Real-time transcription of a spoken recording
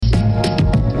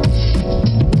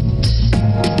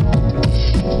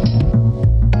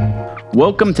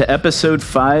Welcome to episode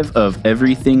 5 of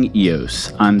Everything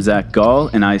EOS. I'm Zach Gall,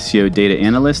 an ICO data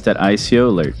analyst at ICO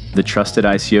Alert, the trusted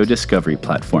ICO discovery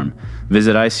platform.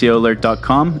 Visit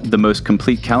ICOalert.com, the most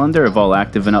complete calendar of all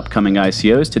active and upcoming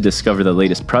ICOs, to discover the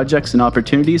latest projects and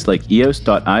opportunities like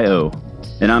EOS.io.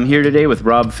 And I'm here today with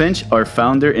Rob Finch, our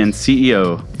founder and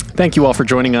CEO. Thank you all for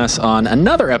joining us on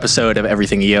another episode of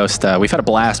Everything EOS. We've had a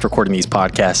blast recording these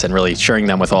podcasts and really sharing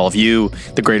them with all of you,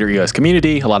 the greater EOS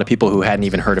community. A lot of people who hadn't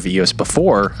even heard of EOS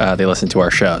before, they listened to our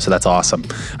show, so that's awesome.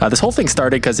 This whole thing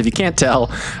started because if you can't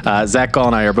tell, Zach Gall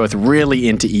and I are both really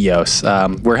into EOS.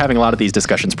 We're having a lot of these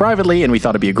discussions privately, and we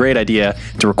thought it'd be a great idea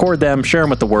to record them, share them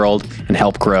with the world, and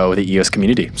help grow the EOS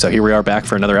community. So here we are back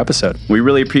for another episode. We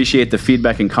really appreciate the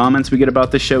feedback and comments we get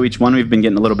about the show. Each one, we've been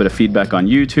getting a little bit of feedback on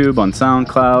YouTube, on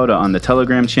SoundCloud, on the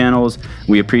Telegram channels.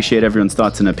 We appreciate everyone's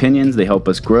thoughts and opinions. They help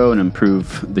us grow and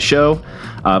improve the show.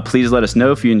 Please let us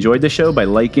know if you enjoyed the show by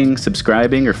liking,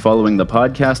 subscribing, or following the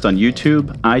podcast on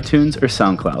YouTube, iTunes, or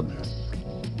SoundCloud.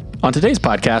 On today's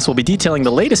podcast, we'll be detailing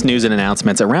the latest news and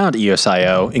announcements around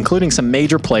EOS.io, including some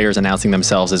major players announcing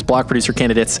themselves as block producer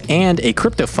candidates and a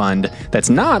crypto fund that's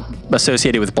not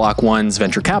associated with Block One's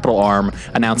venture capital arm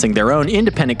announcing their own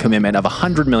independent commitment of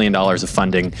 $100 million of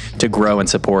funding to grow and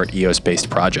support EOS-based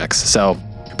projects. So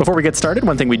before we get started,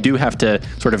 one thing we do have to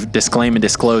sort of disclaim and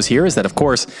disclose here is that, of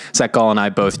course, Zach Gall and I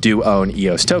both do own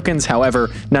EOS tokens.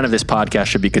 However, none of this podcast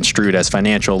should be construed as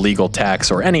financial, legal, tax,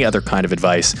 or any other kind of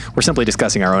advice. We're simply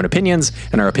discussing our own opinions,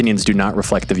 and our opinions do not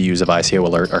reflect the views of ICO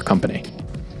Alert, our company.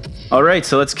 All right,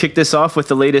 so let's kick this off with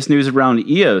the latest news around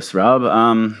EOS, Rob.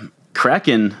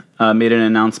 Kraken made an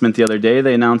announcement the other day.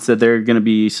 They announced that they're going to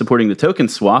be supporting the token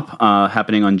swap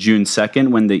happening on June 2nd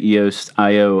when the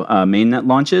EOS.io mainnet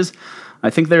launches. I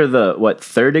think they're the,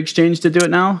 third exchange to do it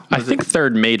now? I think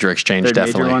third major exchange, third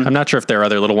definitely. Major one? I'm not sure if there are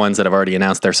other little ones that have already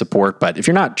announced their support, but if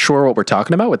you're not sure what we're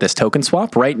talking about with this token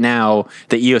swap, right now,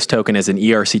 the EOS token is an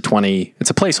ERC20. It's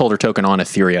a placeholder token on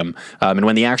Ethereum. And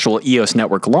when the actual EOS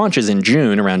network launches in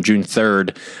June, around June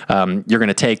 3rd, you're going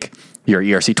to take your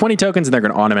ERC20 tokens, and they're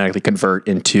going to automatically convert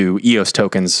into EOS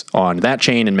tokens on that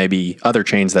chain and maybe other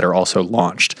chains that are also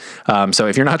launched. So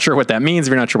if you're not sure what that means,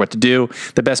 if you're not sure what to do,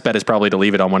 the best bet is probably to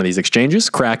leave it on one of these exchanges.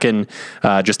 Kraken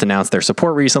just announced their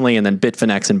support recently, and then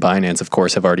Bitfinex and Binance, of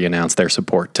course, have already announced their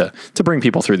support to bring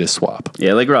people through this swap.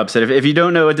 Yeah, like Rob said, if you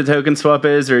don't know what the token swap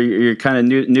is, or you're kind of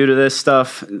new to this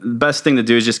stuff, the best thing to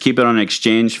do is just keep it on an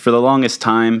exchange. For the longest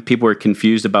time, people were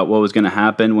confused about what was going to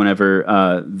happen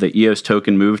whenever the EOS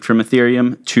token moved from Ethereum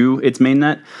to its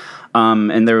mainnet.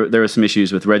 And there were some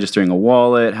issues with registering a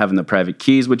wallet, having the private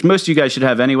keys, which most of you guys should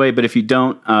have anyway. But if you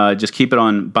don't, just keep it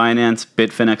on Binance,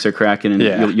 Bitfinex, or Kraken,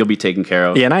 and you'll be taken care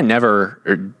of. Yeah, and I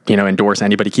never, endorse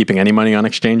anybody keeping any money on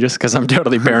exchanges because I'm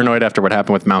totally paranoid after what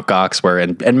happened with Mt. Gox,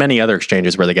 and many other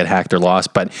exchanges where they get hacked or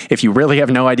lost. But if you really have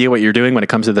no idea what you're doing when it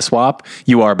comes to the swap,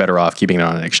 you are better off keeping it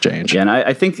on an exchange. Yeah, and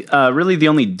I think really the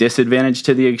only disadvantage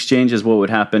to the exchange is what would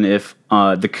happen if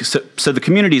the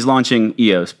community is launching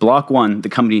EOS. Block One, the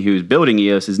company who's building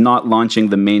EOS, is not launching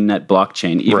the mainnet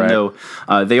blockchain, even though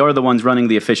they are the ones running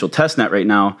the official testnet right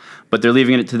now, but they're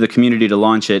leaving it to the community to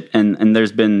launch it. And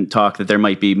there's been talk that there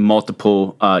might be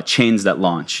multiple chains that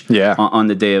launch on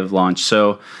the day of launch.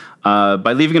 So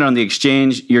by leaving it on the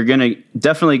exchange, you're going to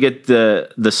definitely get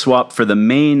the swap for the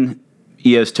main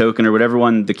EOS token or whatever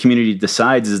one the community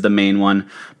decides is the main one,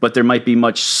 but there might be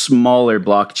much smaller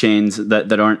blockchains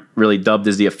that aren't really dubbed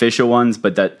as the official ones,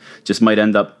 but that just might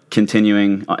end up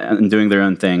continuing and doing their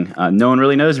own thing. No one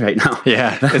really knows right now.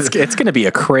 Yeah, it's going to be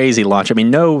a crazy launch. I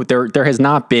mean, there has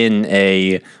not been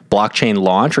a blockchain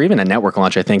launch or even a network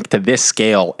launch, I think, to this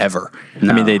scale ever.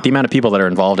 No. I mean, the amount of people that are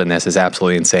involved in this is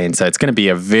absolutely insane. So it's going to be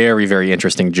a very, very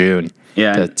interesting June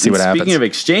to see what happens. Speaking of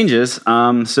exchanges,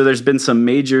 so there's been some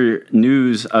major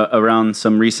news around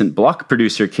some recent block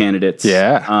producer candidates.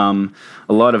 Yeah.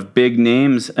 A lot of big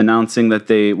names announcing that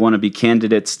they want to be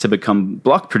candidates to become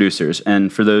block producers.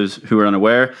 And for those who are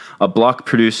unaware, a block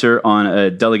producer on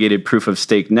a delegated proof of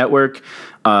stake network,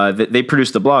 they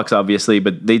produce the blocks, obviously,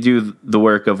 but they do the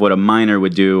work of what a miner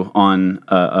would do on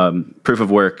proof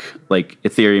of work like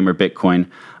Ethereum or Bitcoin.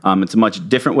 It's a much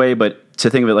different way, but to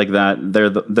think of it like that, they're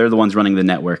the ones running the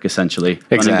network, essentially,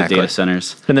 running the data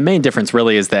centers. And the main difference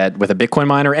really is that with a Bitcoin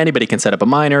miner, anybody can set up a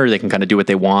miner, they can kind of do what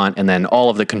they want, and then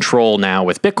all of the control now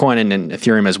with Bitcoin and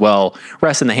Ethereum as well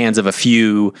rests in the hands of a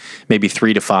few, maybe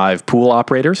 3 to 5 pool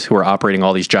operators who are operating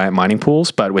all these giant mining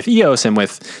pools. But with EOS and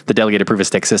with the delegated proof of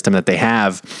stake system that they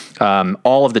have,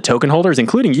 all of the token holders,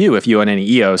 including you, if you own any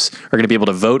EOS, are going to be able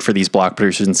to vote for these block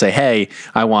producers and say, hey,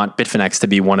 I want Bitfinex to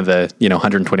be one of the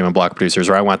 121 block producers,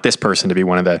 or I want this person to be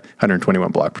one of the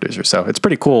 121 block producers. So it's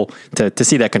pretty cool to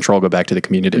see that control go back to the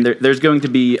community. And there's going to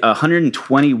be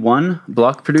 121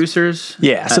 block producers.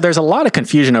 Yeah, so there's a lot of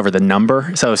confusion over the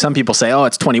number. So some people say, oh,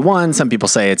 it's 21. Some people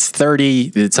say it's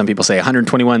 30. Some people say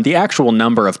 121. The actual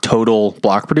number of total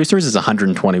block producers is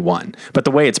 121. But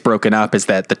the way it's broken up is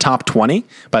that the top 20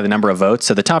 by the number of votes.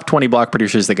 So the top 20 block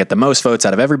producers that get the most votes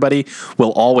out of everybody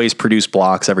will always produce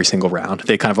blocks every single round.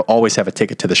 They kind of always have a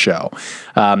ticket to the show.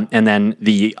 And then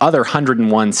the other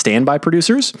 101 standby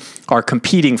producers are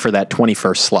competing for that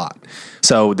 21st slot.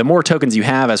 So the more tokens you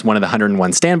have as one of the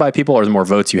 101 standby people, or the more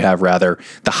votes you have, rather,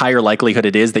 the higher likelihood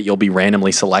it is that you'll be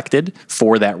randomly selected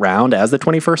for that round as the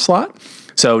 21st slot.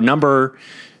 So number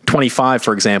 25,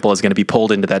 for example, is going to be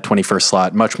pulled into that 21st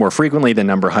slot much more frequently than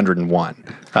number 101.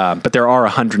 But there are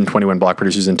 121 block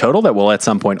producers in total that will at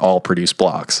some point all produce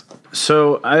blocks.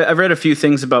 So I've read a few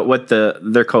things about what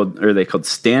they're called. Are they called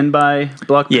standby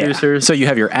block producers? So you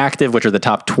have your active, which are the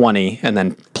top 20, and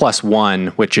then plus one,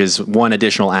 which is one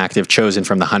additional active chosen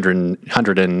from the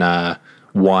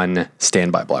 101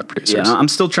 standby block producers. Yeah, I'm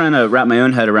still trying to wrap my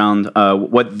own head around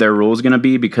what their role is going to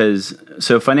be, because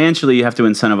so financially you have to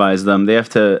incentivize them. They have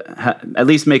to at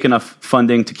least make enough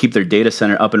funding to keep their data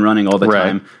center up and running all the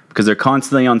time, because they're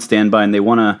constantly on standby and they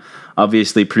want to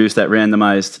obviously produce that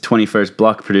randomized 21st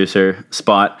block producer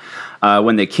spot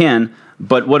when they can.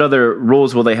 But what other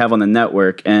roles will they have on the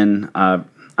network? And I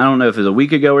don't know if it was a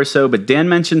week ago or so, but Dan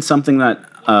mentioned something that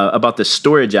about the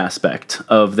storage aspect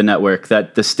of the network,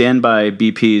 that the standby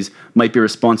BPs might be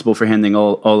responsible for handling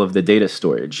all of the data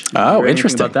storage. Oh,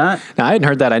 interesting. About that? Now, I hadn't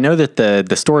heard that. I know that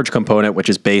the storage component, which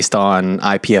is based on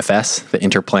IPFS, the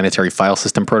Interplanetary File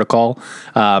System Protocol,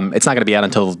 it's not going to be out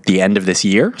until the end of this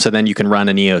year. So then you can run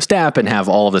an EOS DApp and have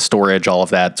all of the storage, all of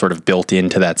that sort of built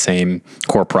into that same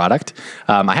core product.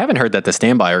 I haven't heard that the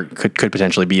standby could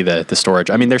potentially be the storage.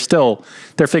 I mean,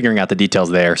 they're figuring out the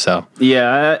details there. So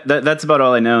yeah, that's about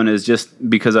all I know, and is just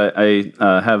because I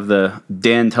have the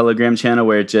Dan Telegram channel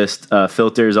where it just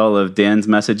filters all of Dan's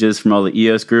messages from all the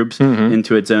EOS groups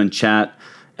into its own chat.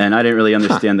 And I didn't really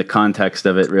understand the context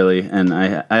of it, really. And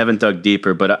I haven't dug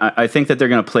deeper, but I think that they're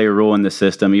going to play a role in the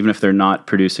system, even if they're not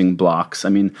producing blocks. I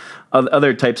mean,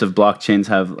 other types of blockchains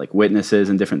have like witnesses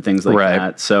and different things like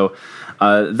that. So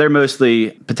they're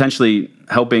mostly potentially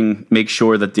helping make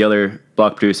sure that the other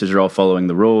block producers are all following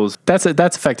the rules. That's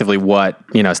effectively what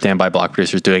standby block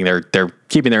producers doing. They're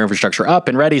keeping their infrastructure up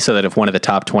and ready so that if one of the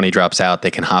top 20 drops out,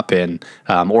 they can hop in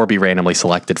or be randomly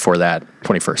selected for that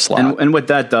 21st slot. And what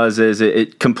that does is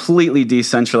it completely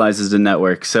decentralizes the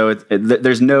network. So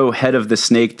there's no head of the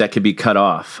snake that could be cut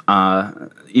off.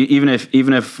 Even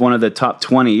if one of the top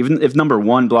 20, even if number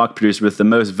one block producer with the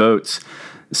most votes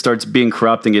starts being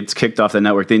corrupt and gets kicked off the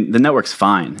network, the network's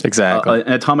fine. Exactly.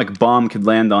 An atomic bomb could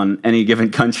land on any given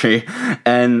country,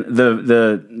 and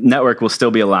the network will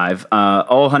still be alive.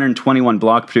 All 121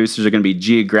 block producers are going to be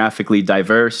geographically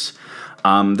diverse.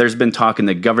 There's been talk in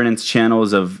the governance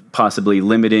channels of possibly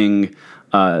limiting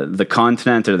the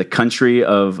continent or the country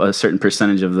of a certain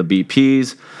percentage of the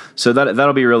BPs. So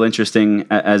that'll be real interesting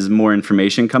as more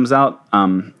information comes out.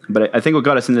 But I think what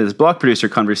got us into this block producer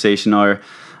conversation are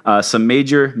some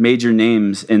major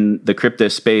names in the crypto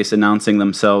space announcing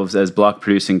themselves as block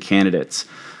producing candidates.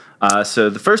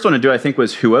 So the first one to do, I think,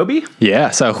 was Huobi.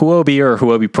 Yeah, so Huobi or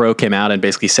Huobi Pro came out and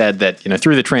basically said that,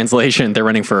 through the translation, they're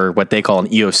running for what they call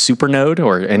an EOS supernode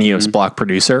or an EOS block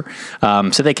producer.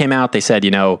 So they came out, they said,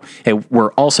 hey,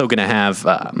 we're also going to have,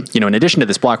 in addition to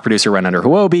this block producer run under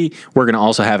Huobi, we're going to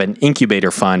also have an incubator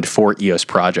fund for EOS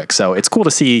projects. So it's cool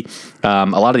to see a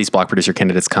lot of these block producer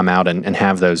candidates come out and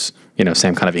have those,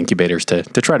 same kind of incubators to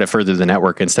try to further the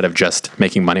network instead of just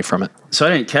making money from it. So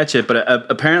I didn't catch it, but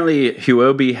apparently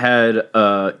Huobi had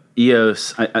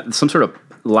EOS, some sort of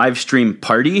live stream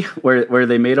party where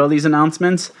they made all these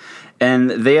announcements.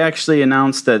 And they actually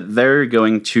announced that they're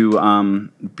going to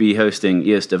be hosting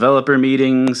EOS developer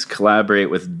meetings,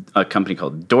 collaborate with a company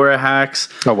called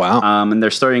DoraHacks. Oh, wow. And they're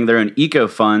starting their own eco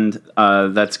fund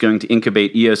that's going to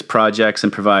incubate EOS projects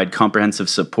and provide comprehensive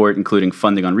support, including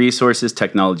funding on resources,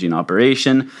 technology, and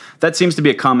operation. That seems to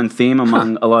be a common theme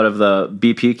among a lot of the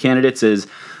BP candidates is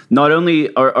not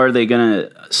only are they going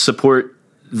to support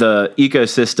the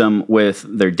ecosystem with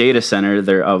their data center,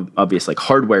 their obvious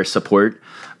hardware support,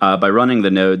 by running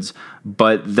the nodes,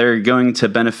 but they're going to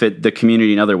benefit the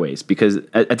community in other ways, because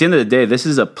at the end of the day, this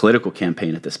is a political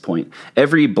campaign at this point.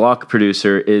 Every block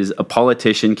producer is a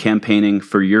politician campaigning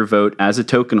for your vote as a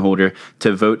token holder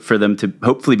to vote for them to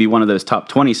hopefully be one of those top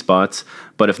 20 spots,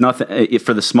 but if nothing,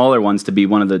 for the smaller ones to be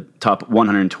one of the top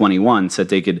 121 so that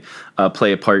they could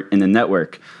play a part in the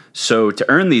network. So to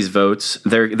earn these votes,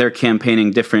 they're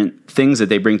campaigning different things that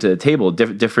they bring to the table,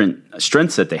 different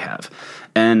strengths that they have.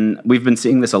 And we've been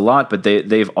seeing this a lot, but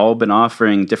they've all been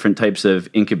offering different types of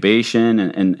incubation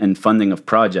and funding of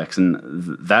projects, and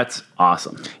that's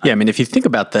awesome. Yeah, I mean, if you think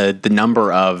about the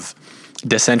number of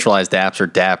decentralized apps or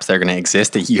dApps that are going to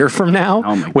exist a year from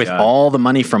now, with all the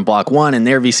money from Block One and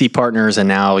their VC partners, and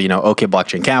now OK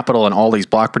Blockchain Capital and all these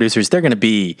block producers, they're going to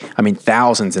be, I mean,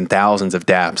 thousands and thousands of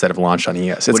dApps that have launched on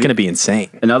EOS. It's going to be insane.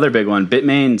 Another big one,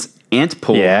 Bitmain's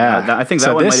Antpool. Yeah. I think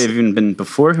that one might have even been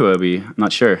before Huobi. I'm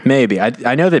not sure. Maybe.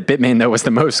 I know that Bitmain, though, was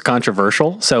the most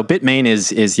controversial. So Bitmain is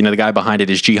the guy behind it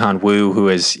is Jihan Wu, who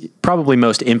is probably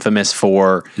most infamous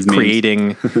for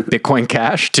creating Bitcoin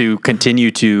Cash to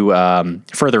continue to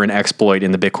further an exploit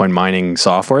in the Bitcoin mining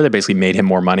software that basically made him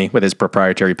more money with his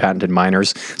proprietary patented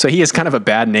miners. So he is kind of a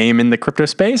bad name in the crypto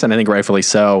space, and I think rightfully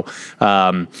so.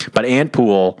 But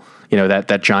Antpool,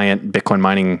 that giant Bitcoin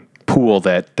mining pool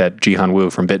that Jihan Wu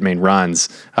from Bitmain runs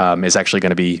is actually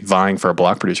going to be vying for a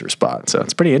block producer spot. So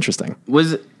it's pretty interesting.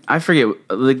 I forget,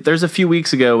 there's a few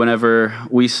weeks ago whenever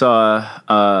we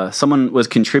saw someone was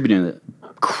contributing a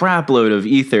crap load of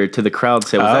Ether to the crowd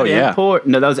sale. Was that Antpool?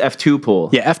 No, that was F2 Pool.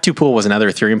 Yeah, F2 Pool was another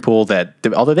Ethereum pool that,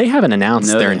 although they haven't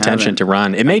announced their intention to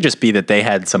run, it may just be that they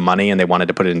had some money and they wanted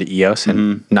to put it into EOS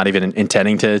and not even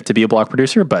intending to be a block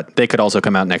producer, but they could also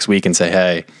come out next week and say,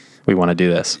 hey, we want to do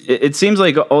this. It seems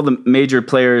like all the major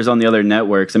players on the other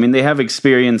networks, I mean, they have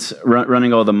experience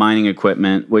running all the mining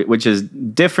equipment, which is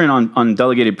different on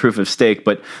delegated proof of stake,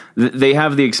 but they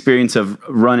have the experience of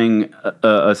running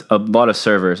a lot of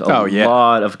servers, a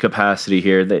lot of capacity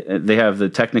here. They have the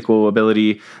technical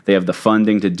ability, they have the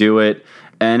funding to do it.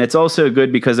 And it's also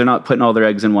good because they're not putting all their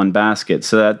eggs in one basket.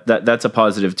 So that's a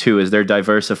positive too, is they're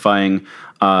diversifying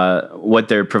what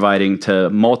they're providing to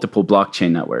multiple blockchain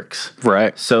networks.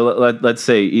 Right. So let's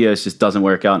say EOS just doesn't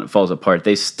work out and it falls apart.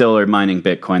 They still are mining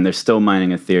Bitcoin. They're still mining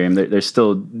Ethereum. They're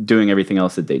still doing everything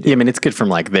else that they do. Yeah, I mean, it's good from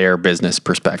like their business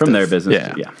perspective. From their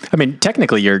business, yeah. I mean,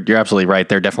 technically, you're absolutely right.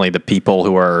 They're definitely the people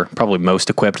who are probably most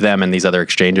equipped, them and these other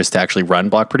exchanges, to actually run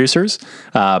block producers.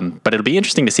 But it'll be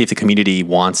interesting to see if the community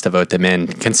wants to vote them in,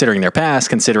 considering their past,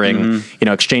 considering,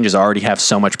 exchanges already have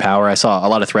so much power. I saw a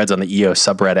lot of threads on the EOS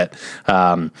subreddit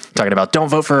talking about don't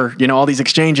vote for, all these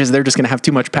exchanges. They're just going to have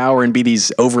too much power and be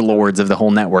these overlords of the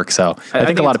whole network. So I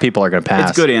think a lot of people are going to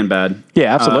pass. It's good and bad.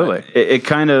 Yeah, absolutely. It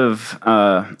kind of...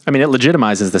 it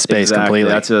legitimizes the space completely.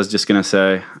 That's what I was just going to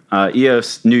say.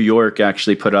 EOS New York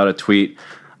actually put out a tweet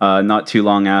not too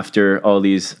long after all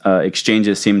these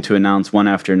exchanges seemed to announce one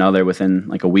after another within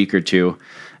like a week or two.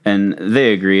 And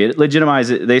they agree.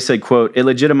 They said, quote, "It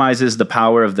legitimizes the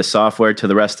power of the software to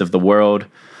the rest of the world."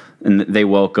 And they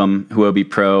welcome Huobi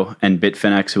Pro and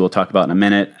Bitfinex, who we'll talk about in a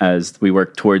minute, as we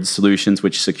work towards solutions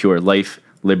which secure life,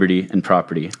 liberty, and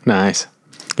property. Nice.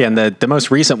 Yeah, and the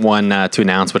most recent one to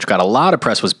announce, which got a lot of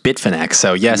press, was Bitfinex.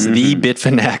 So yes, the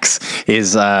Bitfinex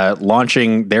is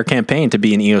launching their campaign to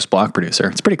be an EOS block producer.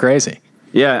 It's pretty crazy.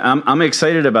 Yeah, I'm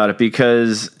excited about it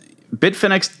because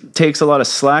Bitfinex takes a lot of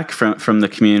slack from the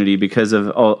community because of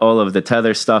all of the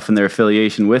Tether stuff and their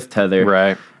affiliation with Tether.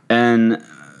 Right. And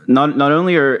not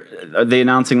only are they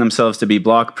announcing themselves to be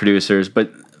block producers,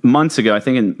 but months ago, I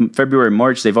think in February,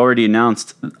 March, they've already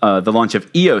announced the launch of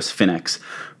EOS Finex,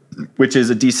 which is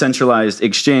a decentralized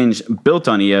exchange built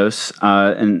on EOS,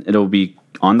 and it'll be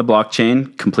on the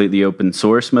blockchain, completely open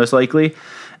source, most likely.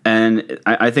 And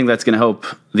I think that's going to help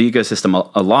the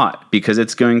ecosystem a lot because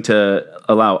it's going to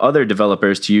allow other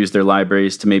developers to use their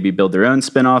libraries to maybe build their own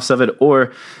spin-offs of it,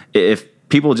 or if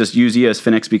people just use EOS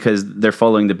Finex because they're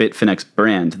following the Bitfinex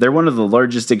brand. They're one of the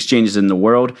largest exchanges in the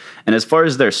world. And as far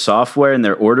as their software and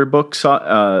their order book,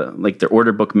 like their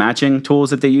order book matching tools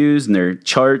that they use and their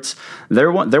charts,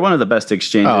 they're one of the best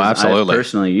exchanges I've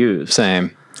personally used.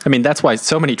 Same. I mean, that's why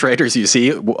so many traders you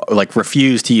see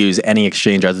refuse to use any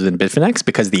exchange other than Bitfinex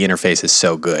because the interface is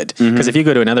so good. Because if you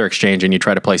go to another exchange and you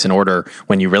try to place an order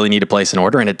when you really need to place an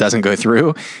order and it doesn't go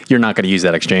through, you're not going to use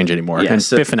that exchange anymore. Yeah, and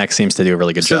Bitfinex seems to do a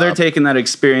really good job. So they're taking that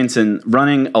experience and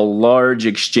running a large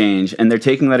exchange, and they're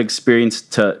taking that experience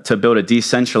to build a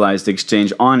decentralized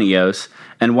exchange on EOS.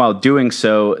 And while doing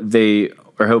so, they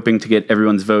are hoping to get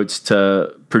everyone's votes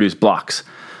to produce blocks.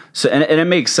 So, and it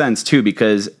makes sense too,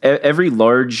 because every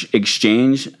large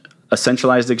exchange, a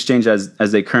centralized exchange as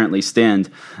they currently stand,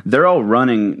 they're all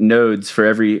running nodes for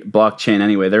every blockchain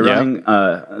anyway. They're running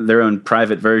their own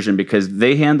private version because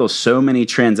they handle so many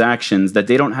transactions that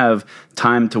they don't have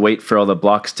time to wait for all the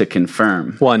blocks to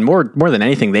confirm. Well, and more than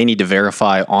anything, they need to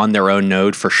verify on their own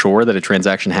node for sure that a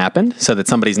transaction happened, so that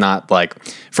somebody's not like,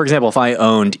 for example, if I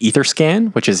owned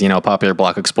Etherscan, which is, a popular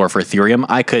block explorer for Ethereum,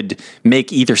 I could make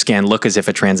Etherscan look as if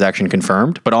a transaction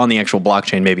confirmed, but on the actual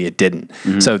blockchain, maybe it didn't.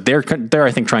 Mm-hmm. So they're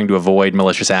I think trying to avoid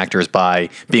malicious actors by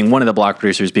being one of the block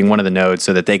producers, being one of the nodes,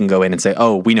 so that they can go in and say,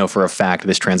 oh, we know for a fact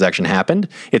this transaction happened.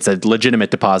 It's a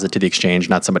legitimate deposit to the exchange,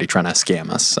 not somebody trying to scam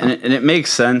us. So. And it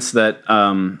makes sense that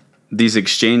these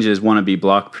exchanges want to be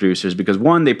block producers because,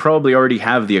 one, they probably already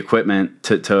have the equipment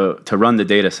to run the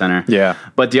data center. Yeah.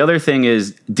 But the other thing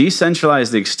is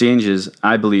decentralized exchanges,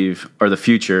 I believe, are the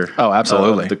future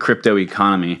absolutely. Of the crypto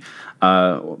economy.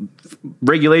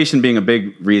 Regulation being a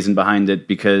big reason behind it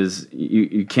because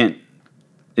you can't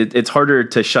 – it's harder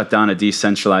to shut down a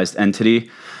decentralized entity.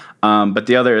 But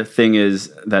the other thing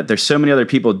is that there's so many other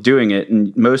people doing it,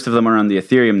 and most of them are on the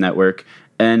Ethereum network.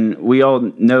 And we all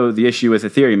know the issue with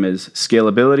Ethereum is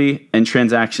scalability and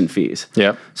transaction fees.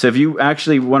 Yeah. So if you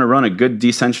actually want to run a good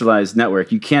decentralized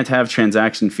network, you can't have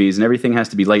transaction fees, and everything has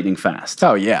to be lightning fast.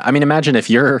 Oh yeah. I mean, imagine if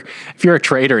you're a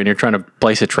trader and you're trying to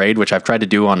place a trade, which I've tried to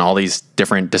do on all these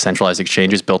different decentralized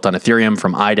exchanges built on Ethereum,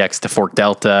 from IDEX to Fork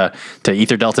Delta to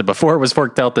Ether Delta before it was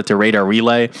Fork Delta to Radar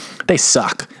Relay. They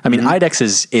suck. I mean,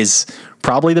 IDEX is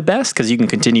probably the best because you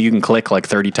can click like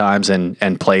 30 times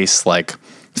and place like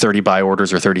 30 buy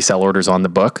orders or 30 sell orders on the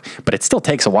book, but it still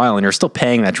takes a while, and you're still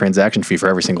paying that transaction fee for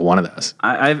every single one of those.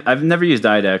 I've never used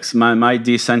IDEX. My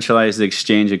decentralized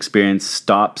exchange experience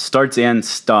starts and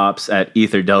stops at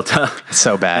Ether Delta.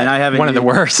 So bad. And I haven't one of the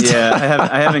worst. Yeah,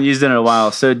 I haven't used it in a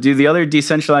while. So do the other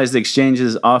decentralized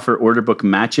exchanges offer order book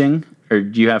matching? Or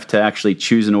do you have to actually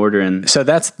choose an order? And so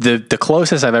that's the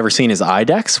closest I've ever seen is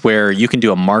IDEX, where you can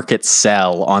do a market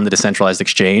sell on the decentralized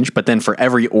exchange, but then for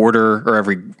every order or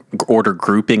every order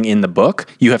grouping in the book,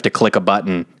 you have to click a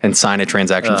button and sign a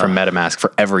transaction from MetaMask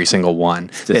for every single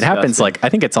one. It happens like, I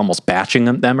think it's almost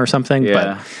batching them or something,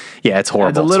 but yeah, it's horrible.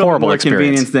 It's a little more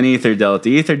experience. convenience than Ether Delta.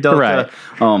 Ether Delta, right.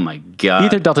 Oh my God.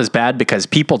 Ether Delta is bad because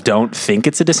people don't think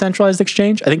it's a decentralized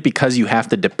exchange. I think because you have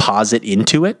to deposit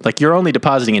into it. Like, you're only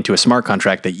depositing into a smart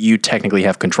contract that you technically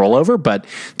have control over, but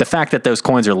the fact that those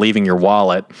coins are leaving your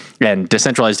wallet, and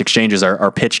decentralized exchanges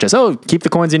are pitched as, oh, keep the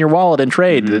coins in your wallet and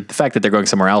trade. Mm-hmm. The fact that they're going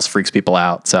somewhere else freaks people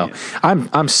out. So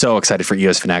I'm so excited for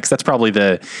EOS Finex. That's probably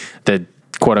the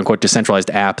quote unquote decentralized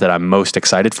app that I'm most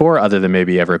excited for, other than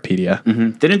maybe Everpedia.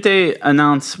 Mm-hmm. Didn't they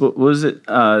announce, what was it,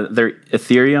 their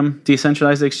Ethereum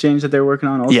decentralized exchange that they're working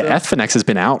on also? Yeah, Ethfinex has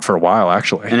been out for a while,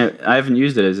 actually. And I haven't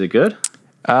used it. Is it good?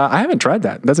 I haven't tried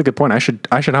that. That's a good point. I should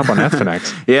hop on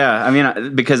Ethfinex. Yeah, I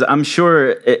mean, because I'm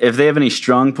sure if they have any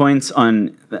strong points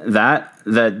on that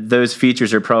those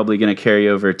features are probably going to carry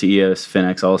over to EOS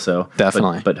Finex also.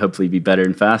 Definitely. But hopefully be better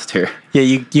and faster. Yeah,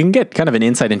 you can get kind of an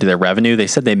insight into their revenue. They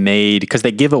said they made, because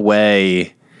they give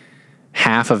away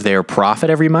half of their profit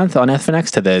every month on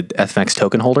Ethfinex to the Ethfinex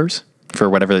token holders for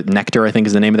whatever, Nectar, I think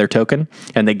is the name of their token.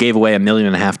 And they gave away $1.5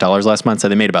 million last month, so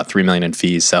they made about $3 million in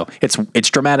fees. So it's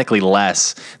dramatically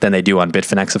less than they do on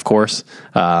Bitfinex, of course.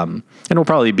 And it'll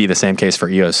probably be the same case for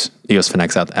EOS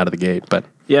Finex out of the gate. But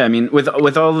yeah, I mean, with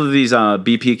all of these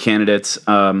BP candidates,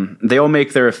 they all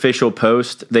make their official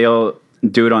post. They all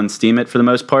do it on Steemit for the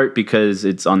most part because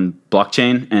it's on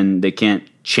blockchain and they can't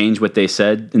change what they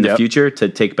said in the future to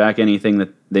take back anything that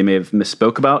they may have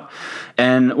misspoke about.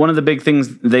 And one of the big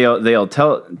things they'll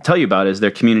tell you about is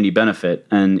their community benefit.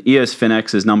 And EOS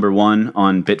Finex is number one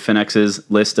on Bitfinex's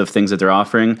list of things that they're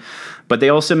offering. But they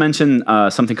also mention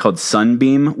something called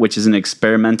Sunbeam, which is an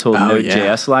experimental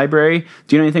Node.js library.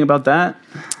 Do you know anything about that?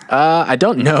 I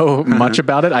don't know much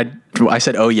about it. I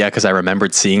said, oh yeah, because I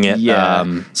remembered seeing it.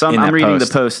 Yeah. So I'm reading the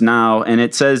post now, and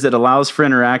it says it allows for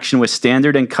interaction with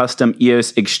standard and custom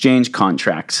EOS exchange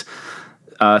contracts.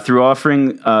 Through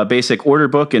offering basic order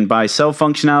book and buy-sell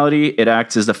functionality, it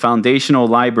acts as the foundational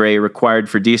library required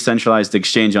for decentralized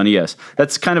exchange on EOS.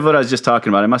 That's kind of what I was just talking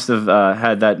about. I must have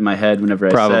had that in my head whenever I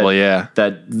said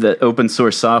that the open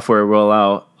source software will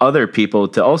allow other people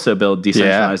to also build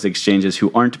decentralized exchanges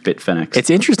who aren't Bitfinex.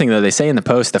 It's interesting, though. They say in the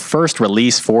post the first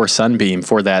release for Sunbeam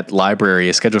for that library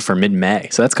is scheduled for mid-May.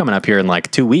 So that's coming up here in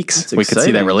like 2 weeks. We could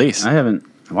see that release. I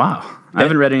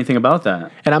haven't read anything about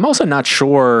that. And I'm also not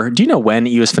sure, do you know when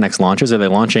EOS Finex launches? Are they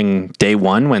launching day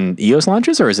one when EOS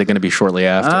launches, or is it going to be shortly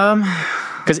after?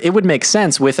 Because it would make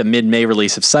sense with a mid-May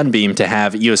release of Sunbeam to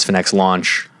have EOS Finex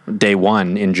launch day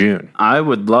one in June. I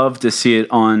would love to see it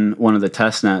on one of the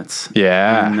test nets.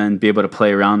 Yeah. And then be able to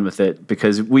play around with it,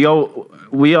 because we all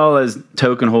as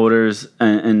token holders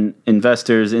and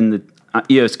investors in the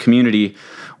EOS community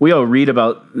we all read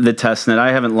about the testnet.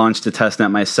 I haven't launched a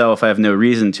testnet myself. I have no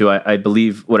reason to. I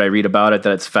believe what I read about it,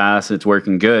 that it's fast, it's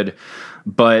working good.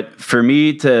 But for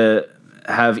me to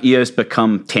have EOS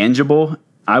become tangible,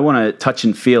 I want to touch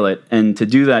and feel it. And to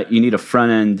do that, you need a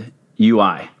front-end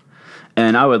UI.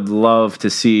 And I would love to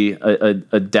see a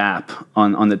DApp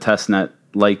on the testnet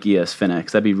like EOS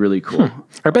Finex. That'd be really cool.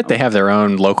 I bet they have their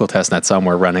own local testnet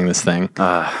somewhere running this thing.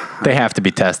 They have to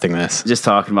be testing this. Just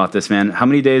talking about this, man. How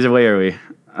many days away are we?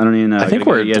 I don't even know. I think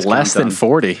we're less than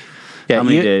 40. Yeah, how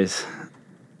many days?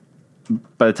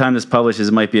 By the time this publishes,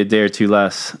 it might be a day or two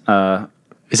less.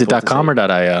 Is it .com or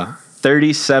 .io?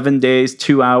 37 days,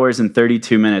 2 hours, and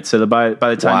 32 minutes. So by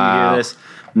the time you hear this,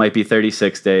 might be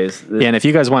 36 days. Yeah, and if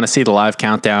you guys want to see the live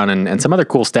countdown and some other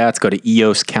cool stats, go to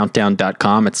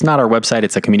eoscountdown.com. It's not our website.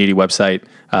 It's a community website,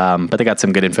 but they got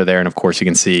some good info there. And, of course, you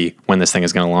can see when this thing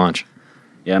is going to launch.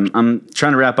 Yeah, I'm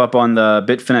trying to wrap up on the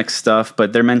Bitfinex stuff,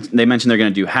 but they mentioned they're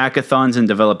going to do hackathons and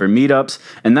developer meetups,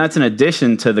 and that's in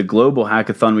addition to the global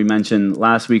hackathon we mentioned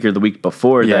last week or the week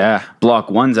before that Block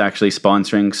One's actually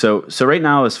sponsoring. So right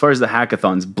now, as far as the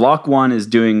hackathons, Block One is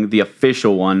doing the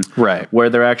official one, right, where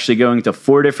they're actually going to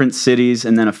 4 different cities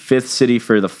and then a 5th city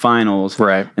for the finals,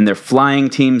 right, and they're flying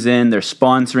teams in, they're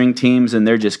sponsoring teams, and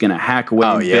they're just going to hack away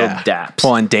and build dApps.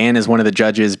 Well, and Dan is one of the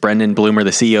judges. Brendan Bloomer,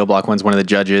 the CEO of Block One's one of the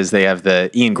judges. They have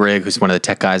the Ian Grigg, who's one of the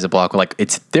tech guys at Block. Like,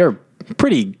 they're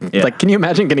pretty, like, can you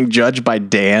imagine getting judged by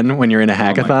Dan when you're in a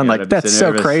hackathon? God, like, that's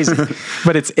so crazy.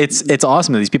 But it's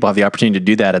awesome that these people have the opportunity to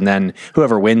do that. And then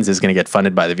whoever wins is going to get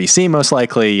funded by the VC most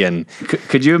likely. And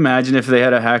could you imagine if they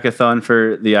had a hackathon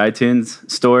for the iTunes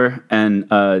store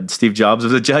and Steve Jobs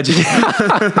was a judge?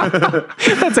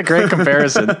 That's a great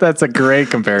comparison.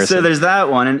 So there's that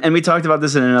one. And we talked about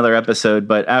this in another episode,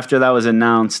 but after that was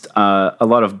announced, a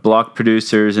lot of block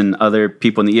producers and other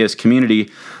people in the EOS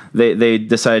community, they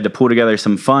decided to pull together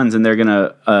some funds, and they're going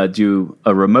to do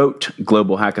a remote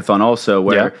global hackathon also,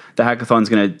 where the hackathon is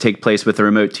going to take place with the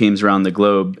remote teams around the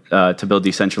globe to build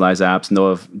decentralized apps, and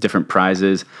they'll have different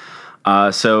prizes.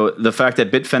 So the fact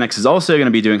that Bitfinex is also going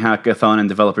to be doing hackathon and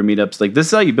developer meetups, like, this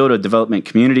is how you build a development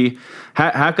community.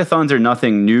 Hackathons are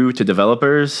nothing new to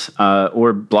developers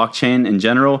or blockchain in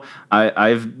general.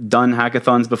 I've done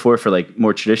hackathons before for like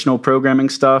more traditional programming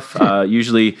stuff.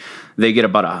 Usually they get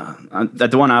about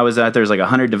at the one I was at, there's like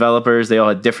 100 developers. They all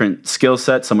had different skill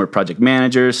sets. Some were project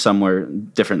managers, some were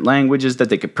different languages that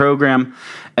they could program.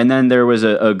 And then there was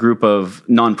a group of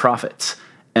nonprofits.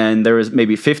 And there was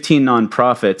maybe 15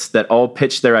 nonprofits that all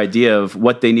pitched their idea of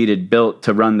what they needed built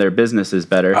to run their businesses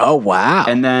better. Oh, wow.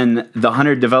 And then the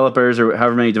 100 developers or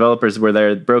however many developers were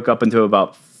there broke up into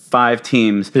about 5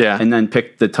 teams and then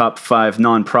picked the top 5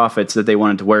 nonprofits that they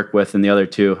wanted to work with. And the other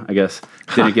 2, I guess,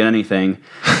 didn't get anything.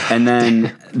 And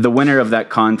then the winner of that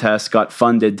contest got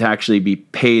funded to actually be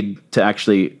paid to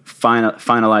actually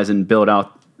finalize and build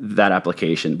out that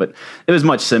application. But it was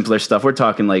much simpler stuff. We're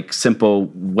talking like simple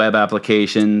web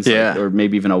applications, or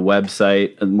maybe even a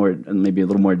website, maybe a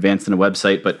little more advanced than a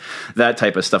website, but that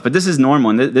type of stuff. But this is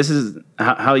normal, and this is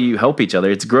how you help each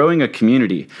other. It's growing a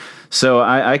community. So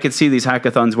I could see these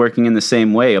hackathons working in the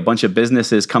same way. A bunch of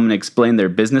businesses come and explain their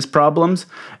business problems,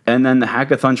 and then the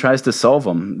hackathon tries to solve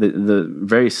them. The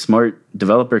very smart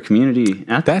developer community.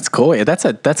 That's cool. Yeah, that's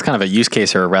kind of a use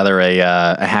case, or rather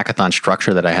a hackathon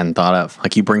structure that I hadn't thought of.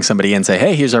 Like, you bring somebody in and say,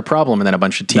 hey, here's our problem, and then a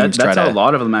bunch of teams that's how a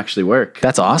lot of them actually work.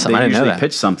 That's awesome. I didn't know that. They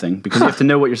pitch something because you have to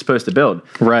know what you're supposed to build.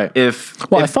 Right. I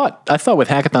thought with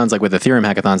hackathons, like with Ethereum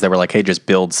hackathons, they were like, hey, just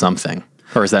build something.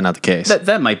 Or is that not the case?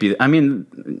 That might be. I mean,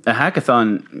 a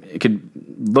hackathon, it could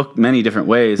look many different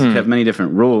ways. It could have many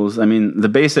different rules. I mean,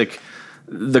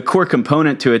 the core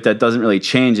component to it that doesn't really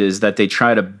change is that they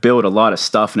try to build a lot of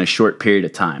stuff in a short period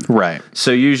of time. Right.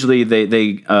 So usually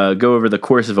they go over the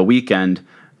course of a weekend,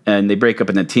 and they break up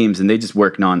into teams, and they just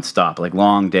work nonstop, like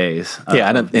long days.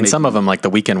 And some of them, like the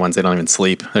weekend ones, they don't even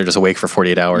sleep. They're just awake for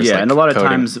 48 hours. Yeah, like, and a lot of coding.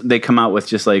 times they come out with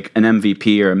just like an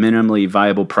MVP or a minimally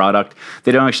viable product.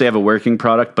 They don't actually have a working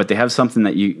product, but they have something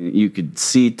that you could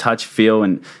see, touch, feel,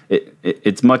 and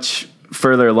it's much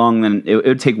further along than it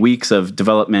would take weeks of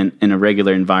development in a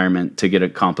regular environment to get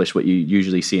accomplished what you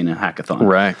usually see in a hackathon.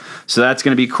 Right. So that's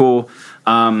going to be cool.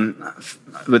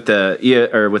 With the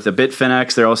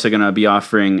Bitfinex, they're also going to be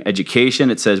offering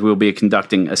education. It says we'll be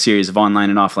conducting a series of online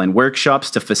and offline workshops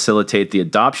to facilitate the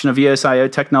adoption of EOS.io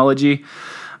technology.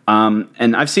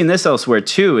 And I've seen this elsewhere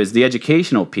too, is the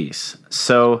educational piece.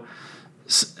 So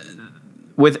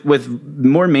with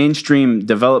more mainstream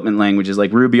development languages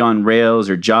like Ruby on Rails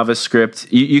or JavaScript,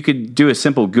 you could do a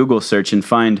simple Google search and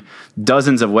find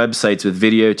dozens of websites with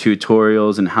video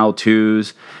tutorials and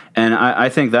how-tos. And I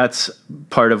think that's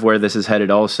part of where this is headed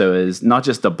also, is not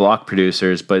just the block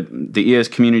producers, but the EOS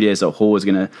community as a whole is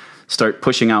going to start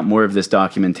pushing out more of this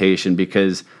documentation,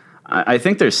 because I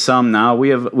think there's some now. We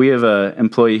have an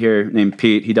employee here named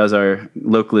Pete. He does our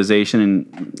localization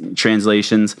and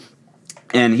translations.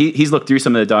 And he's looked through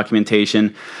some of the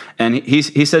documentation, and he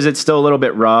says it's still a little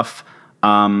bit rough.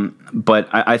 But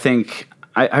I think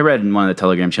I read in one of the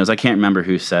Telegram channels, I can't remember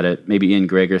who said it, maybe Ian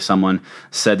Gregg or someone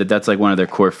said that's like one of their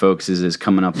core focuses is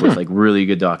coming up with like really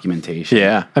good documentation.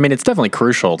 Yeah. I mean, it's definitely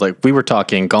crucial. Like we were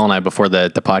talking, Gall and I, before the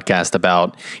podcast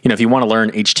about, if you want to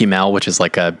learn HTML, which is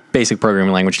like a basic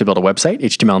programming language to build a website,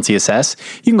 HTML and CSS,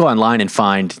 you can go online and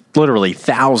find literally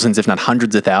thousands, if not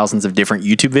hundreds of thousands of different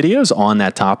YouTube videos on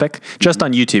that topic. Just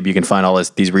on YouTube, you can find all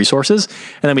these resources.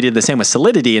 And then we did the same with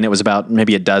Solidity, and it was about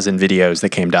maybe a dozen videos that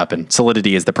came up. And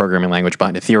Solidity is the programming language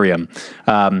behind Ethereum.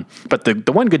 But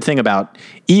the one good thing about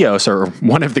EOS, or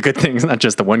one of the good things, not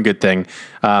just the one good thing,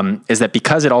 is that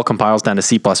because it all compiles down to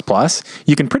C++,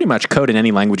 you can pretty much code in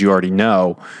any language you already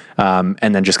know,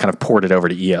 and then just kind of port it over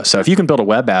to EOS. So if you can build a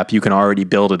web app, you can already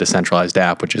build a decentralized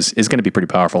app, which is going to be pretty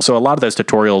powerful. So a lot of those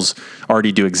tutorials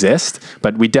already do exist,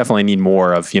 but we definitely need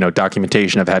more of,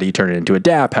 documentation of how do you turn it into a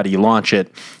dApp, how do you launch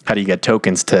it, how do you get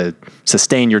tokens to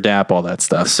sustain your dApp, all that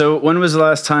stuff. So when was the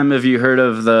last time have you heard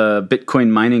of the Bitcoin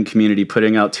mining community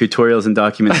putting out tutorials and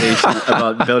documentation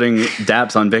about building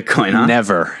dApps on Bitcoin? Huh?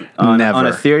 Never. On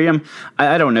Ethereum?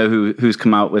 I don't know who's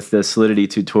come out with the Solidity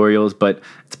tutorials, but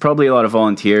it's probably a lot of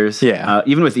volunteers. Yeah.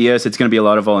 Even with EOS, it's going to be a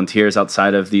lot of volunteers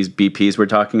outside of these BPs we're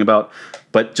talking about.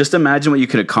 But just imagine what you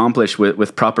could accomplish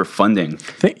with proper funding.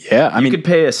 You could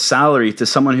pay a salary to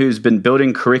someone who's been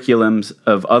building curriculums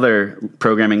of other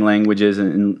programming languages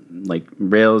and like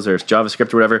Rails or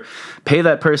JavaScript or whatever. Pay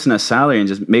that person a salary and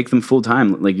just make them full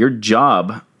time. Like your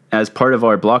job as part of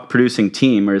our block producing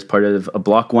team or as part of a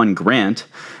Block One grant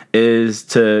is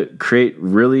to create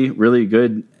really, really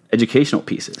good educational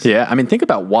pieces. Yeah. I mean, think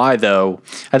about why, though.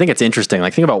 I think it's interesting.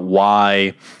 Like, think about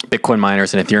why Bitcoin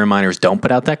miners and Ethereum miners don't put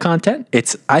out that content.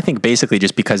 It's, I think, basically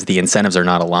just because the incentives are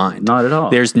not aligned. Not at all.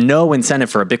 There's no incentive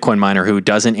for a Bitcoin miner who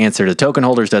doesn't answer to the token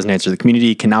holders, doesn't answer to the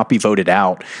community, cannot be voted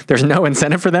out. There's no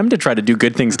incentive for them to try to do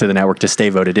good things to the network to stay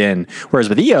voted in. Whereas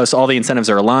with EOS, all the incentives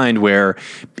are aligned, where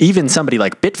even somebody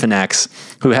like Bitfinex,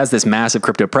 who has this massive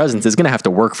crypto presence, is going to have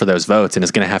to work for those votes and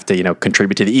is going to have to,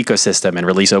 contribute to the ecosystem and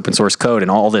release open source code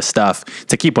and all this stuff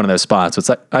to keep one of those spots, which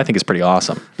I think is pretty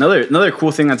awesome. Another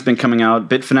cool thing that's been coming out,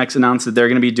 Bitfinex announced that they're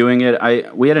going to be doing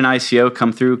it. We had an ICO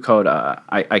come through called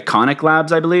Iconic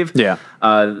Labs, I believe. Yeah.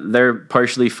 They're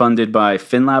partially funded by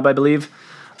FinLab, I believe.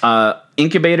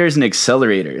 Incubators and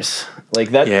accelerators.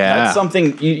 Like that. Yeah. That's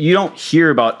something you don't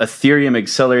hear about Ethereum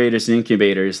accelerators and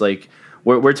incubators. Like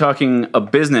we're talking a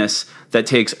business that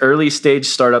takes early stage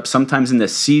startups, sometimes in the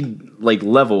seed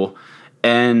level,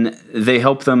 and they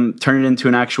help them turn it into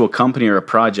an actual company or a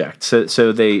project.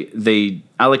 So they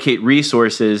allocate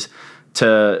resources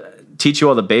to teach you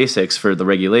all the basics for the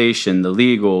regulation, the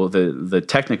legal, the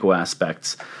technical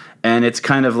aspects. And it's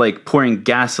kind of like pouring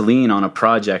gasoline on a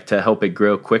project to help it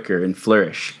grow quicker and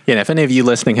flourish. Yeah, and if any of you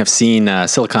listening have seen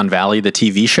Silicon Valley, the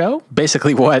TV show,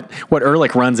 basically what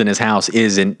Ehrlich runs in his house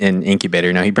is an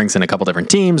incubator. He brings in a couple different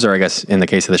teams, or I guess in the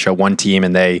case of the show, one team,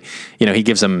 and they, he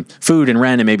gives them food and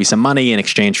rent and maybe some money in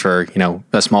exchange for,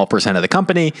 a small percent of the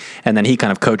company. And then he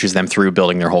kind of coaches them through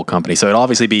building their whole company. So it'd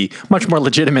obviously be much more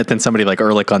legitimate than somebody like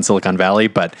Ehrlich on Silicon Valley.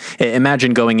 But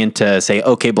imagine going into, say,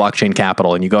 OK Blockchain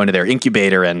Capital, and you go into their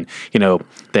incubator, and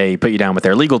they put you down with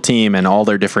their legal team and all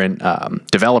their different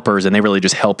developers, and they really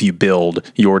just help you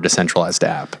build your decentralized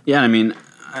app. Yeah, I mean,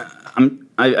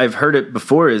 I've heard it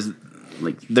before. Is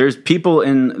like there's people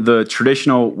in the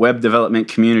traditional web development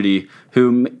community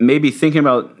who may be thinking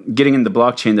about getting into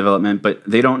blockchain development, but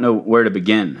they don't know where to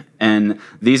begin. And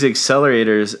these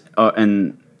accelerators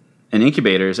and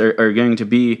incubators are going to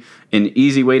be an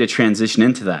easy way to transition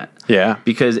into that. Yeah,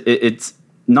 because it's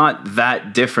not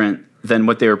that different than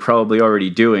what they were probably already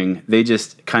doing. They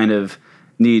just kind of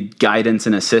need guidance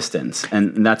and assistance,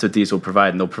 and that's what these will provide,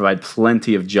 and they'll provide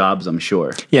plenty of jobs, I'm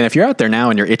sure. Yeah, and if you're out there now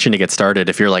and you're itching to get started,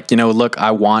 if you're like, look, I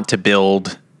want to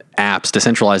build apps,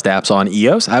 decentralized apps on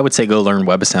EOS, I would say go learn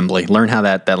WebAssembly. Learn how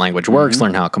that language works,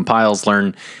 learn how it compiles,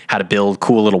 learn how to build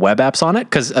cool little web apps on it,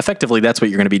 because effectively that's what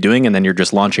you're going to be doing, and then you're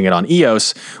just launching it on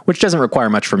EOS, which doesn't require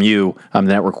much from you. The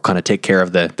network will kind of take care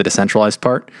of the decentralized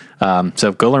part.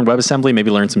 So go learn WebAssembly,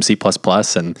 maybe learn some C++,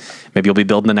 and maybe you'll be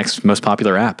building the next most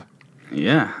popular app.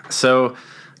 Yeah. So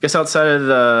guess outside of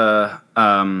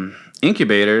the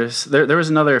incubators, there was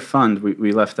another fund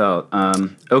we left out.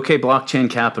 OK Blockchain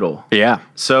Capital. Yeah.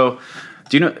 So,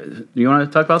 do you want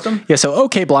to talk about them? Yeah, so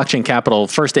OK Blockchain Capital,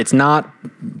 first, it's not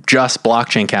just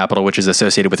Blockchain Capital, which is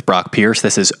associated with Brock Pierce.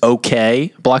 This is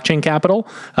OK Blockchain Capital.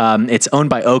 It's owned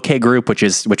by OK Group,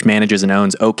 which manages and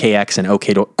owns OKX and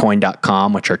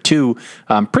OKCoin.com, which are two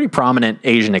pretty prominent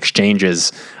Asian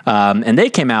exchanges. And they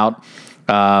came out...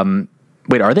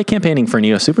 wait, are they campaigning for an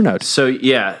EOS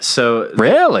Supernode?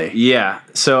 Really? Yeah.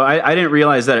 So I didn't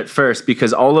realize that at first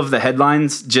because all of the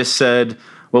headlines just said...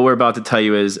 What we're about to tell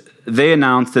you is they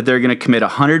announced that they're going to commit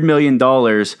 $100 million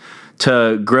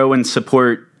to grow and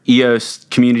support EOS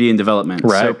community and development.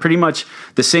 Right. So pretty much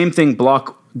the same thing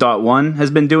Block.one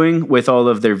has been doing with all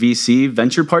of their VC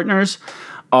venture partners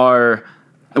are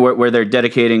where they're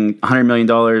dedicating $100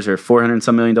 million or $400 and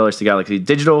some million to Galaxy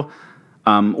Digital.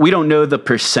 We don't know the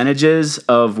percentages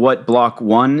of what Block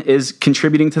One is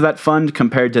contributing to that fund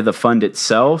compared to the fund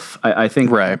itself. I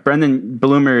think Brendan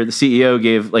Bloomer, the CEO,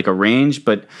 gave like a range,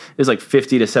 but it was like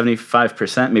 50 to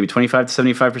 75%, maybe 25 to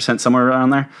 75%, somewhere around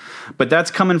there. But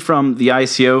that's coming from the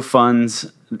ICO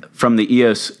funds from the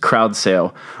EOS crowd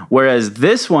sale. Whereas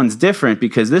this one's different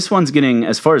because this one's getting,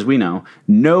 as far as we know,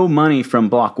 no money from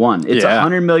Block One. It's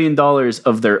 $100 million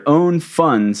of their own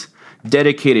funds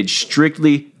dedicated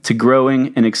strictly to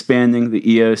growing and expanding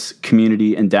the EOS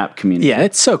community and DApp community. Yeah,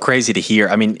 it's so crazy to hear.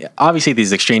 I mean, obviously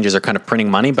these exchanges are kind of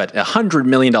printing money, but $100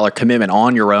 million commitment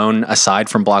on your own, aside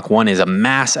from Block One, is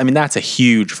that's a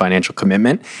huge financial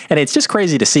commitment. And it's just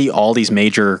crazy to see all these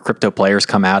major crypto players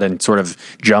come out and sort of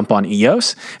jump on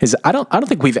EOS. I don't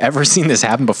think we've ever seen this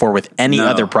happen before with any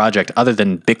other project other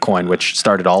than Bitcoin, which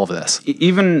started all of this.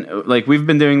 Even like we've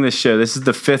been doing this show, this is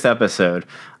the 5th episode.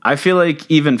 I feel like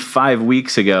even 5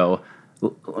 weeks ago,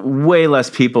 way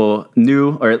less people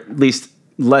knew, or at least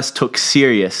less took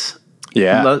serious.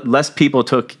 Yeah. Less people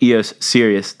took EOS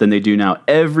serious than they do now.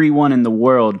 Everyone in the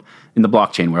world, in the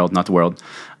blockchain world, not the world,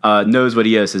 knows what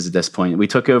EOS is at this point. We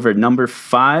took over number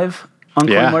 5 on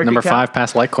CoinMarketCap. Number 5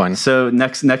 past Litecoin. So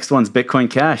next one's Bitcoin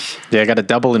Cash. Yeah, I got to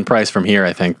double in price from here,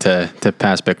 I think, to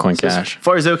pass Bitcoin Cash. As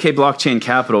far as OK Blockchain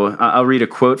Capital, I'll read a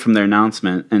quote from their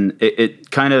announcement, and it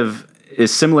kind of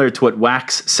is similar to what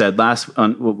Wax said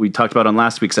what we talked about on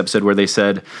last week's episode, where they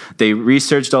said they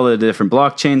researched all of the different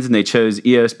blockchains and they chose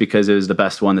EOS because it was the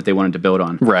best one that they wanted to build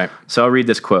on. Right. So I'll read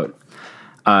this quote,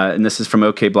 and this is from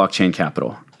OK Blockchain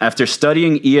Capital. After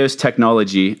studying EOS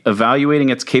technology, evaluating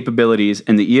its capabilities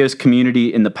in the EOS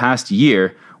community in the past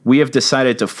year, we have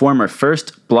decided to form our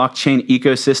first blockchain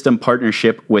ecosystem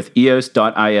partnership with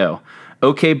EOS.io.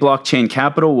 OK Blockchain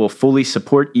Capital will fully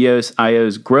support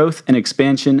EOS.io's growth and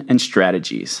expansion and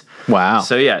strategies. Wow.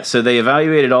 So they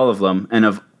evaluated all of them, and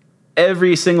of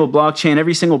every single blockchain,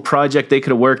 every single project they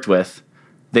could have worked with,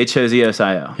 they chose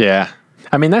EOS.io. Yeah.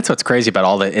 I mean, that's what's crazy about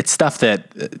all it's stuff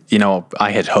that,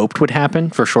 I had hoped would happen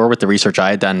for sure with the research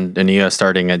I had done in EOS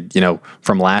starting,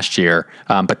 from last year.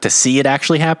 But to see it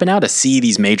actually happen now, to see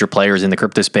these major players in the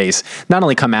crypto space not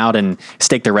only come out and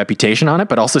stake their reputation on it,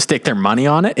 but also stake their money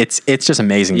on it, it's just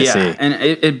amazing to see. Yeah, and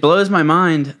it blows my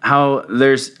mind how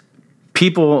there's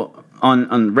people on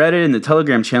Reddit and the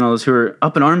Telegram channels who are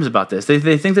up in arms about this. They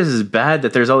think this is bad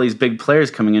that there's all these big players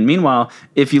coming in. Meanwhile,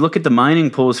 if you look at the mining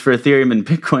pools for Ethereum and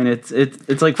Bitcoin,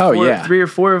 it's like 3 or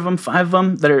 4 of them, 5 of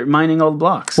them that are mining all the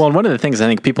blocks. Well, and one of the things I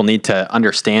think people need to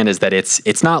understand is that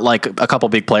it's not like a couple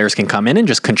big players can come in and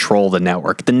just control the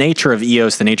network. The nature of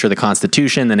EOS, the nature of the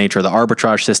constitution, the nature of the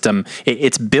arbitrage system,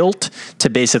 it's built to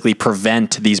basically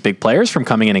prevent these big players from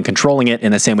coming in and controlling it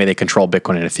in the same way they control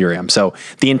Bitcoin and Ethereum. So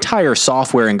the entire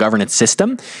software and governance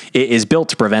system is built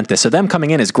to prevent this. So them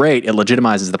coming in is great. It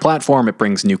legitimizes the platform. It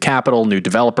brings new capital, new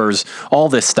developers, all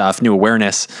this stuff, new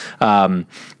awareness.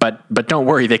 But don't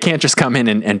worry, they can't just come in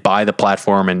and buy the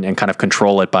platform and kind of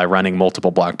control it by running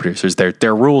multiple block producers. There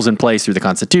are rules in place through the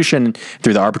Constitution,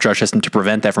 through the arbitrage system to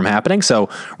prevent that from happening. So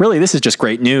really, this is just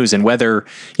great news. And whether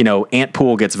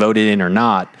Antpool gets voted in or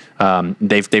not,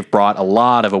 they've brought a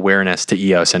lot of awareness to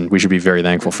EOS, and we should be very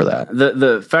thankful for that.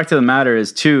 The fact of the matter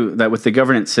is too that with the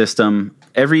governance system,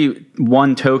 every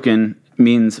one token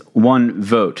means one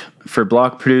vote for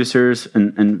block producers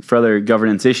and for other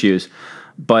governance issues.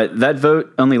 But that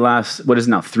vote only lasts, what is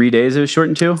it now, 3 days it was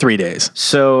shortened to? 3 days.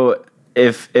 So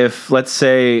if let's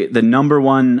say the number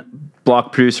one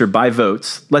block producer by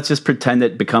votes, let's just pretend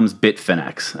it becomes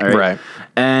Bitfinex, all right? Right.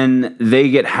 And they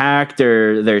get hacked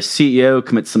or their CEO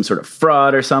commits some sort of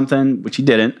fraud or something, which he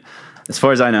didn't, as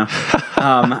far as I know.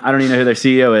 I don't even know who their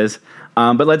CEO is.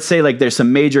 But let's say like there's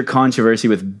some major controversy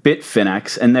with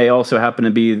Bitfinex and they also happen to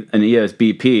be an EOS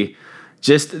BP.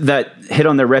 just that hit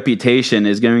on their reputation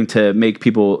is going to make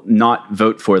people not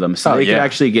vote for them. So they could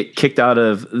actually get kicked out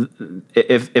of,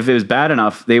 if it was bad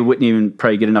enough, they wouldn't even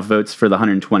probably get enough votes for the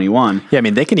 121. Yeah, I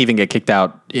mean, they can even get kicked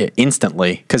out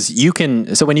instantly because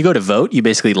so when you go to vote, you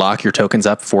basically lock your tokens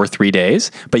up for 3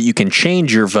 days, but you can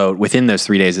change your vote within those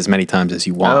 3 days as many times as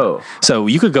you want. Oh. So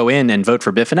you could go in and vote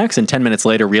for Bitfinex and 10 minutes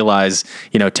later realize,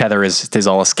 Tether is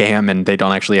all a scam and they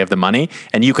don't actually have the money,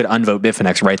 and you could unvote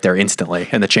Bitfinex right there instantly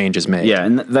and the change is made. Yeah,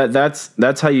 and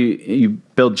that's how you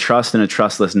build trust in a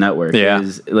trustless network. Yeah.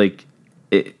 Is like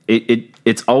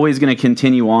it's always going to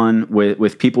continue on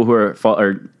with people who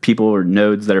are people or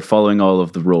nodes that are following all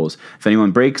of the rules. If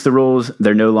anyone breaks the rules,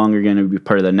 they're no longer going to be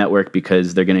part of the network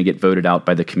because they're going to get voted out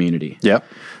by the community. Yep.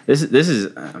 This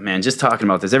is man, just talking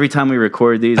about this. Every time we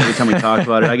record these, every time we talk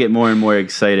about it, I get more and more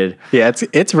excited. Yeah,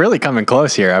 it's really coming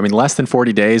close here. I mean, less than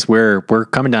 40 days, we're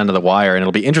coming down to the wire, and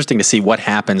it'll be interesting to see what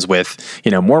happens with,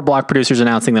 more block producers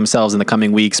announcing themselves in the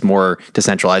coming weeks, more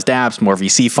decentralized apps, more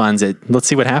VC funds. Let's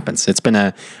see what happens. It's been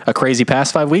a crazy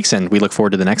past 5 weeks, and we look forward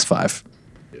to the next 5.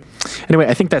 Anyway,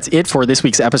 I think that's it for this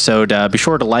week's episode. Be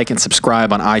sure to like and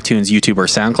subscribe on iTunes, YouTube, or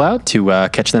SoundCloud to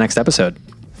catch the next episode.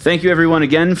 Thank you, everyone,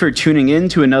 again for tuning in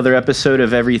to another episode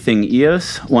of Everything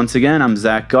EOS. Once again, I'm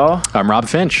Zach Gall. I'm Rob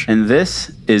Finch. And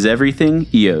this is Everything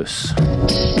EOS.